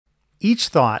Each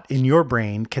thought in your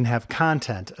brain can have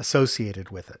content associated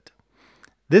with it.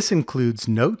 This includes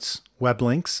notes, web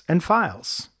links, and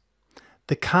files.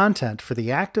 The content for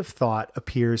the active thought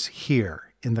appears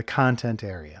here in the content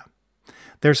area.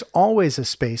 There's always a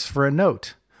space for a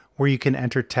note, where you can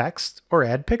enter text or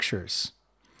add pictures.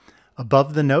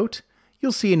 Above the note,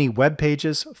 you'll see any web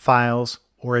pages, files,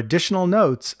 or additional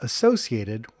notes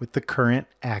associated with the current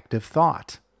active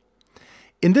thought.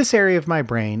 In this area of my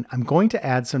brain, I'm going to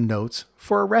add some notes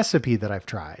for a recipe that I've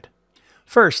tried.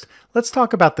 First, let's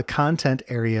talk about the content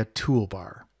area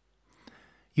toolbar.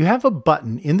 You have a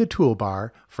button in the toolbar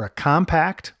for a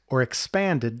compact or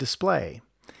expanded display.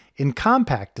 In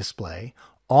compact display,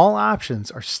 all options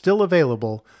are still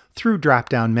available through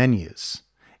drop-down menus.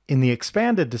 In the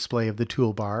expanded display of the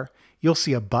toolbar, you'll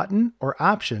see a button or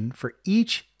option for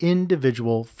each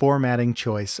individual formatting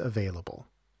choice available.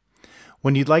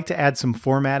 When you'd like to add some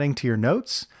formatting to your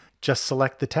notes, just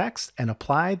select the text and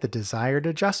apply the desired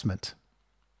adjustment.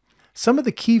 Some of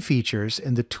the key features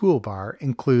in the toolbar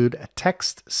include a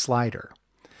text slider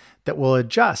that will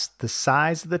adjust the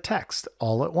size of the text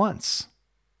all at once.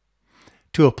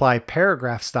 To apply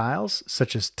paragraph styles,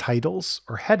 such as titles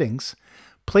or headings,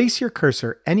 place your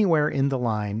cursor anywhere in the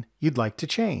line you'd like to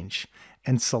change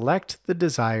and select the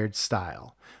desired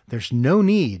style. There's no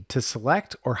need to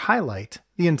select or highlight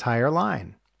the entire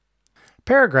line.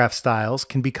 Paragraph styles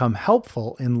can become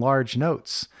helpful in large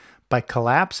notes by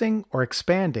collapsing or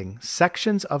expanding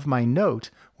sections of my note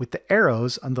with the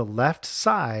arrows on the left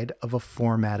side of a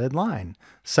formatted line,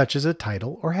 such as a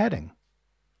title or heading.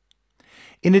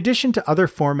 In addition to other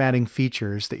formatting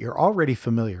features that you're already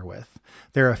familiar with,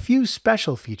 there are a few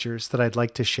special features that I'd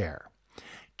like to share.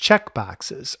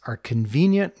 Checkboxes are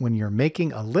convenient when you're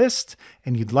making a list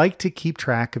and you'd like to keep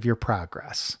track of your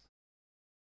progress.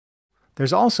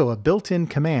 There's also a built-in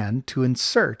command to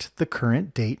insert the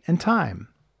current date and time.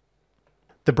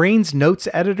 TheBrain's Notes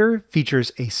Editor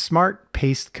features a smart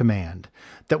paste command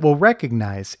that will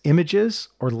recognize images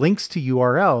or links to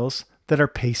URLs that are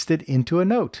pasted into a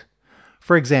note.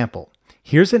 For example,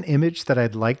 here's an image that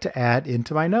I'd like to add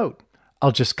into my note.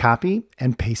 I'll just copy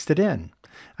and paste it in.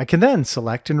 I can then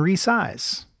select and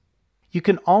resize. You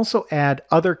can also add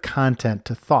other content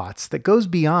to thoughts that goes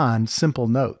beyond simple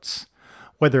notes.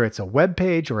 Whether it's a web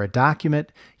page or a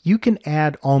document, you can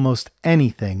add almost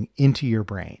anything into your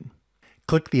brain.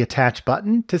 Click the Attach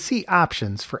button to see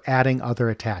options for adding other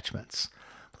attachments.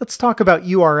 Let's talk about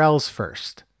URLs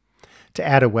first. To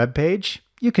add a web page,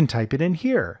 you can type it in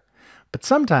here, but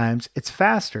sometimes it's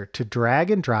faster to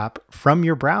drag and drop from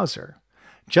your browser.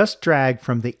 Just drag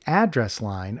from the address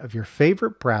line of your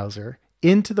favorite browser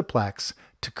into the Plex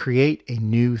to create a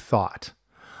new thought.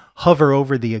 Hover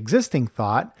over the existing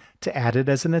thought to add it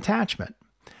as an attachment.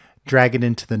 Drag it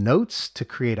into the notes to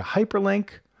create a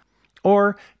hyperlink,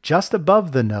 or just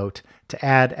above the note to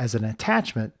add as an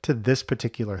attachment to this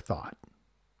particular thought.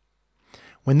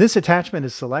 When this attachment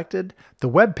is selected, the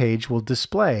web page will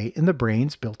display in the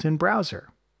Brain's built-in browser.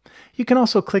 You can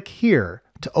also click here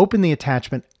to open the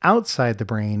attachment outside the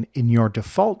Brain in your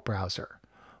default browser,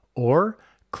 or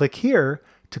click here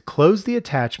to close the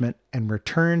attachment and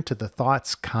return to the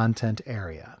thought's content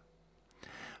area.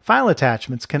 File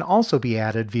attachments can also be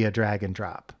added via drag and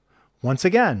drop. Once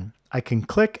again, I can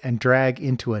click and drag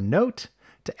into a note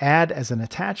to add as an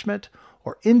attachment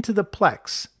or into the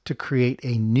Plex to create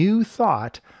a new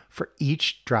thought for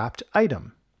each dropped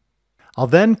item. I'll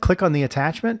then click on the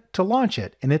attachment to launch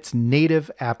it in its native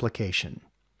application.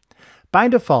 By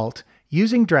default,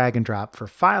 using drag and drop for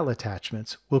file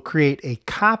attachments will create a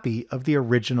copy of the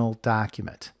original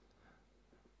document.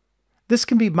 This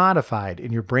can be modified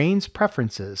in your Brain's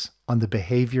preferences on the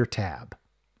Behavior tab.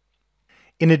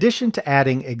 In addition to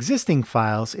adding existing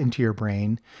files into your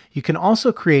Brain, you can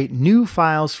also create new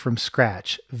files from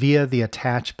scratch via the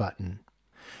Attach button.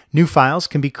 New files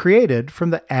can be created from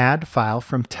the Add File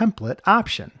from Template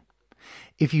option.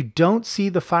 If you don't see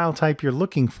the file type you're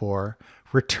looking for,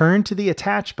 return to the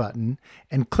Attach button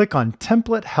and click on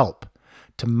Template Help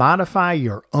to modify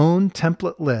your own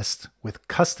template list with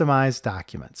customized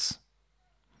documents.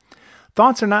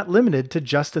 Thoughts are not limited to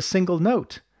just a single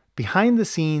note. Behind the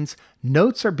scenes,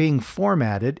 notes are being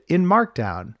formatted in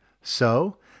Markdown,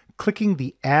 so clicking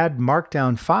the Add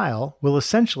Markdown file will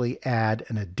essentially add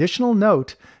an additional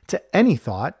note to any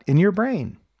thought in your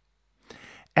Brain.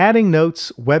 Adding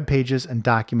notes, web pages, and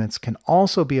documents can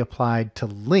also be applied to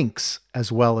links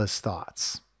as well as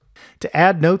thoughts. To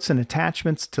add notes and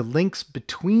attachments to links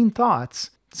between thoughts,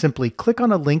 simply click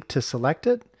on a link to select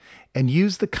it and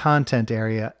use the content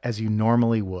area as you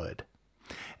normally would.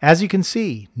 As you can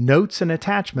see, notes and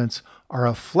attachments are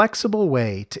a flexible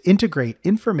way to integrate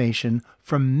information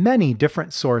from many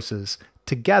different sources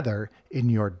together in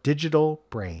your digital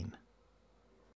brain.